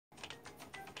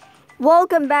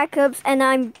Welcome back, Cubs, and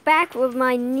I'm back with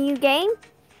my new game,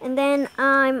 and then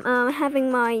I'm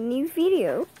having my new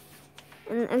video.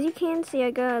 And as you can see,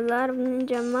 I got a lot of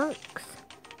ninja monks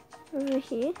over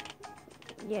here.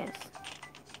 Yes,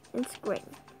 it's great.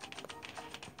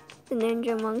 The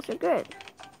ninja monks are good,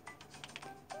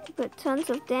 but tons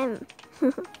of them.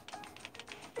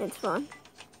 It's fun.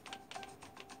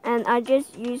 And I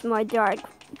just use my dart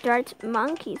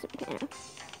monkeys again.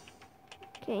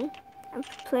 Okay. And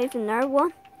place another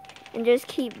one and just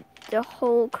keep the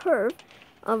whole curve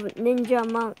of ninja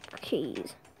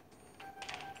monkeys.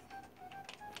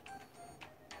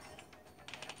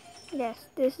 Yes,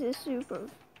 this is super.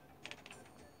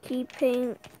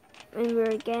 Keeping, and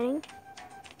we're getting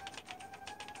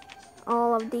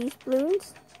all of these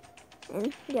balloons.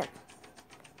 And yeah.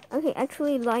 Okay,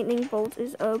 actually lightning bolt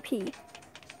is OP. You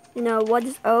know what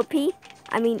is OP?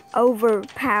 I mean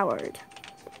overpowered.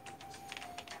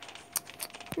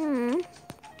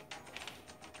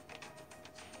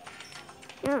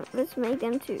 Yeah, let's make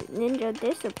them two. Ninja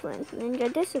discipline, and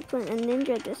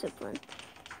ninja discipline.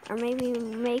 Or maybe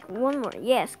make one more.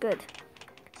 Yes, good.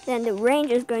 Then the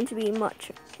range is going to be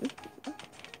much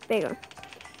bigger.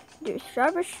 Do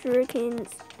sharper shurikens.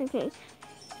 Okay.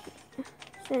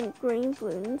 Send green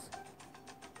balloons.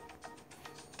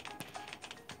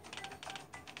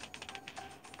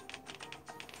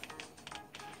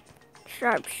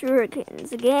 Sharp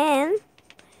shurikens again.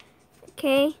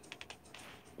 Okay.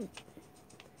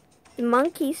 The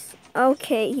monkeys.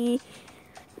 Okay,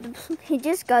 he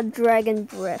just got dragon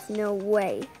breath. No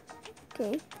way.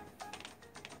 Okay.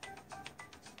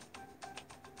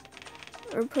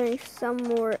 We're putting some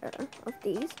more of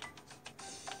these.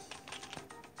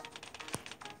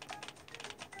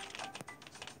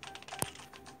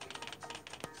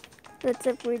 Let's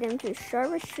upgrade them to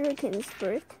sharper shurikens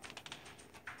first.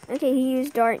 Okay, he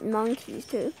used dart monkeys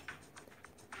too.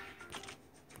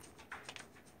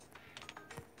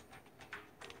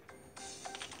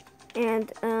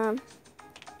 And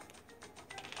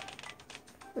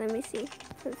let me see.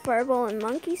 Put fireball and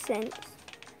monkey sense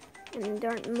and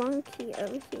dart monkey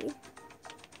over here.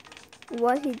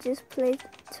 What, he just placed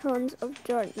tons of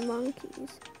dart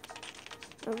monkeys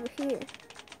over here.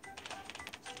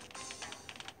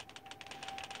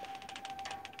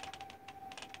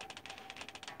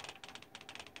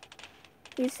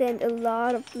 He sent a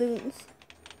lot of balloons.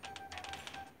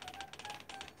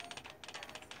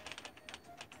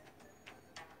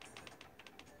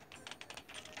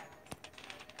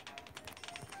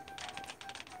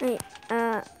 Hey,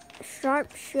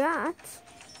 sharp shots.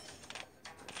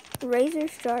 Razor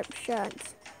sharp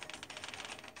shots.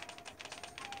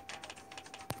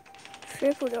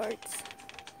 Triple darts.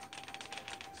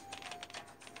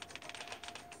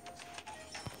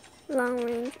 Long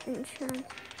range enchant.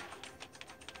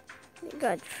 We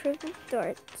got triple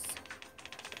darts.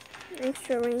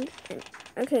 Extra range and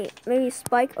okay, maybe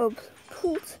spike of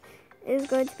pulse is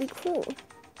going to be cool.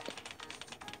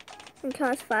 It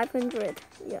costs 500.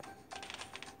 Yeah.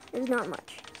 It's not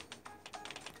much.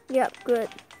 Yep, good.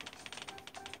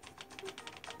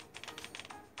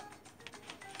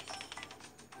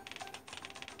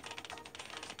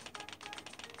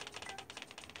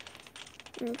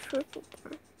 And triple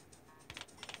dart.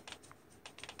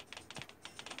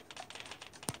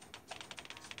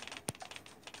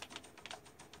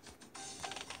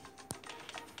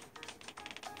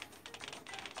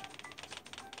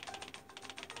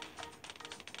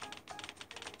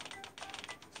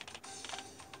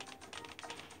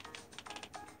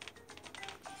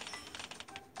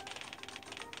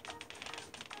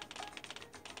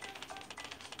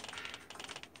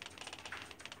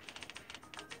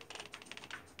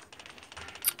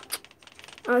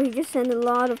 Oh, he just sent a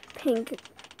lot of pink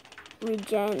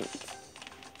regens,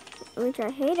 which I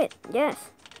hate it.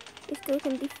 Yes, he still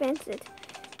can defend it.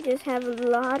 Just have a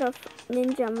lot of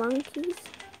ninja monkeys.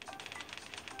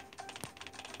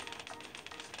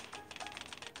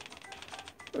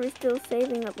 We're still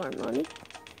saving up our money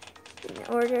in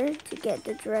order to get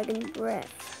the dragon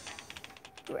breath.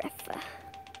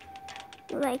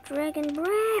 Like dragon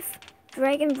breath.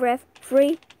 Dragon breath.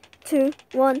 3, 2,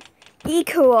 1.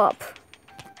 Eco up.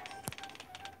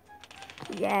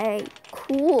 Yay,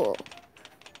 cool.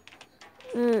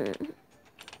 I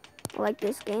like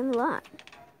this game a lot.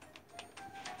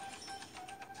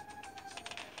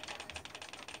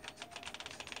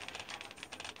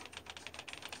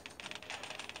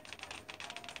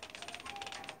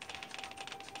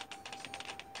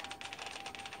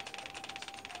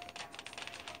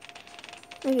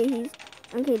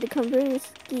 Okay, the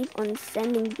computers keep on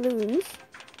sending balloons.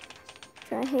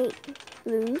 Which I hate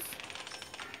balloons.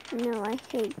 No, I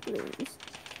hate Bloons.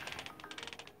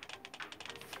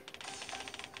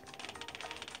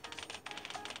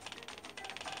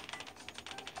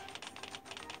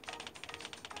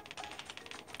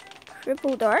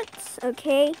 Triple darts,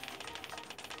 okay.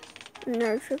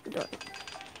 No, triple darts.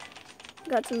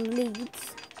 Got some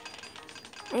leads.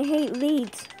 I hate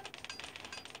leads.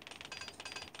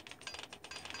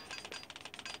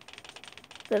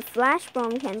 The flash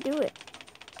bomb can do it.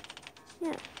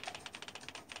 Yeah.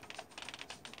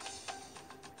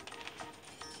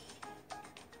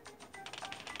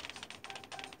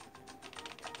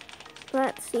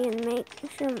 Let's see and make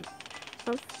some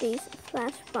of these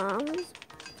flash bombs.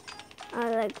 I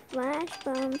like flash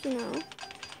bombs, you know.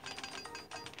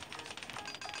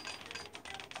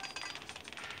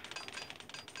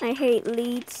 I hate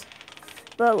leads,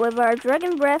 but with our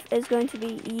dragon breath, it's going to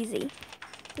be easy.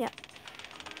 Yeah.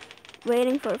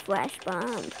 Waiting for a flash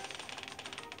bomb,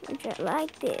 which I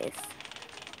like this.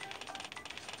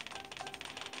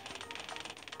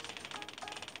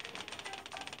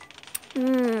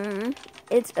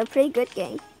 It's a pretty good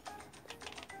game.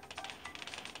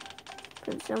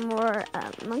 Put some more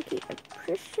monkey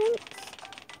appreciations.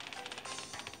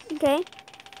 Okay.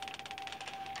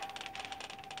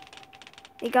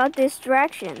 They got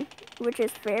distraction, which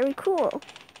is very cool.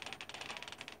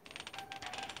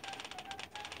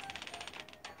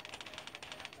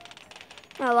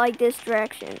 I like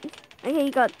distraction. Okay,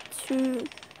 you got 2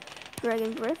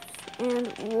 dragon breaths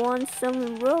and 1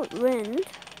 summer whirlwind.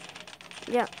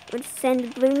 Yeah, which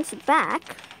send Bloons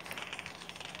back.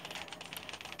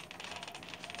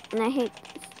 And I hate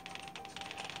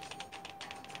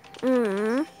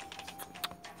this.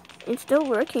 It's still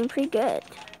working pretty good.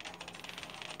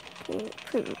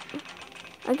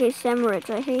 Okay, Samurai,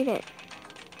 I hate it.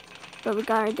 But we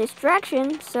got a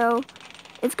distraction, so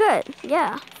it's good.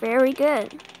 Yeah, very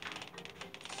good.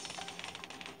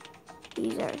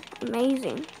 These are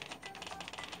amazing.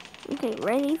 Okay,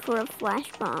 ready for a flash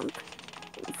bomb.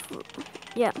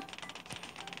 Yeah.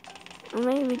 Or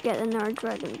maybe we get another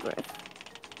dragon breath.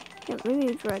 Yeah, maybe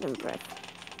a dragon breath.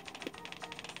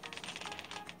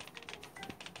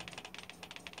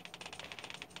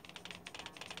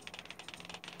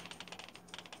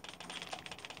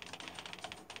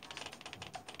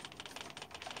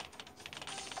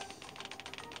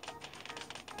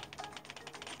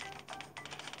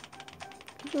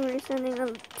 So we're sending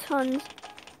a tons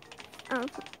of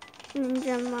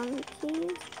ninja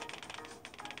monkeys.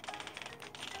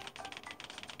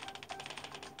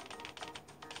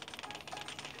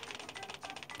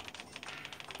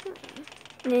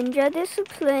 Ninja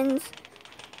disciplines.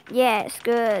 Yes,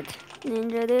 good.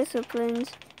 Ninja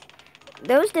disciplines.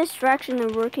 Those distractions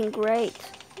are working great.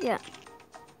 Yeah.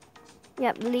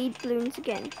 Yep, lead Bloons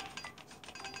again.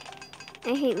 I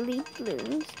hate lead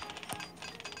Bloons.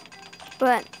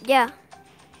 But yeah,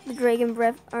 the dragon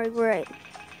breath are great.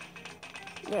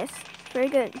 Yes, very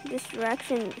good.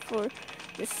 Distraction for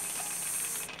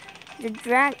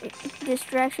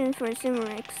distraction for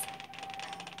Simmerics.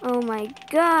 Oh my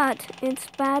god, it's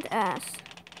badass.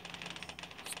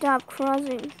 Stop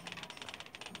crossing.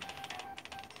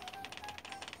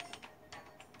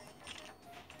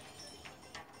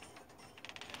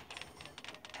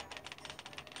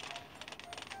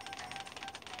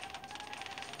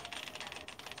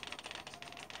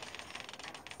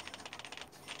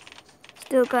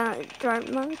 Still got a dark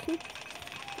monkey.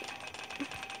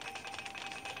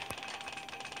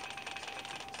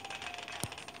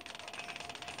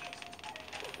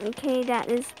 Okay,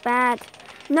 that is bad.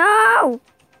 No!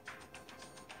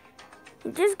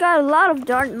 You just got a lot of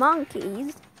dark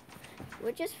monkeys.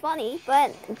 Which is funny,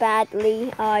 but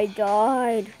badly I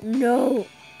died. No.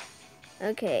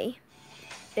 Okay.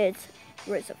 It's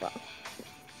Rizabal.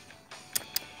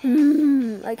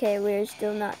 Okay, we're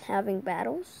still not having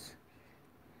battles.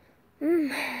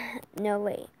 No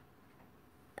way.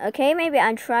 Okay, maybe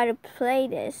I'll try to play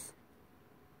this.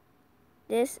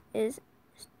 This is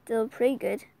still pretty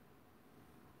good.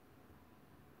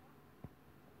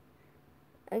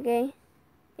 Okay.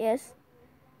 Yes.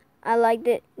 I like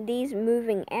these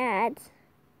moving ads.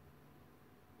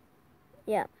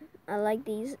 Yeah, I like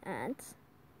these ads.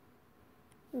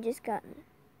 Just got.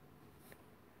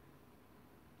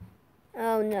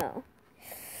 Oh no.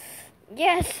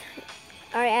 Yes,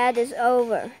 our ad is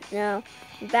over. Now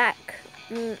back.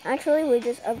 Actually, we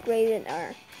just upgraded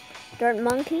our Dart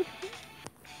Monkey,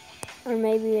 or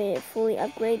maybe we fully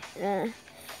upgrade.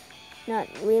 Not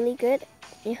really good.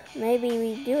 Yeah, maybe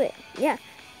we do it. Yeah.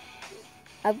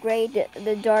 Upgrade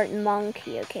the Dart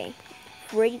Monkey, okay.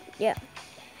 Free, yeah.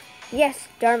 Yes,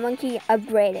 Dart Monkey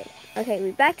upgraded. Okay,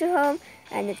 we're back to home.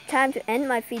 and it's time to end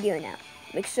my video now.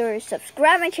 Make sure to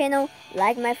subscribe my channel,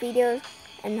 like my videos,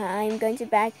 and I'm going to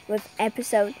back with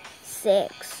episode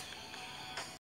 6.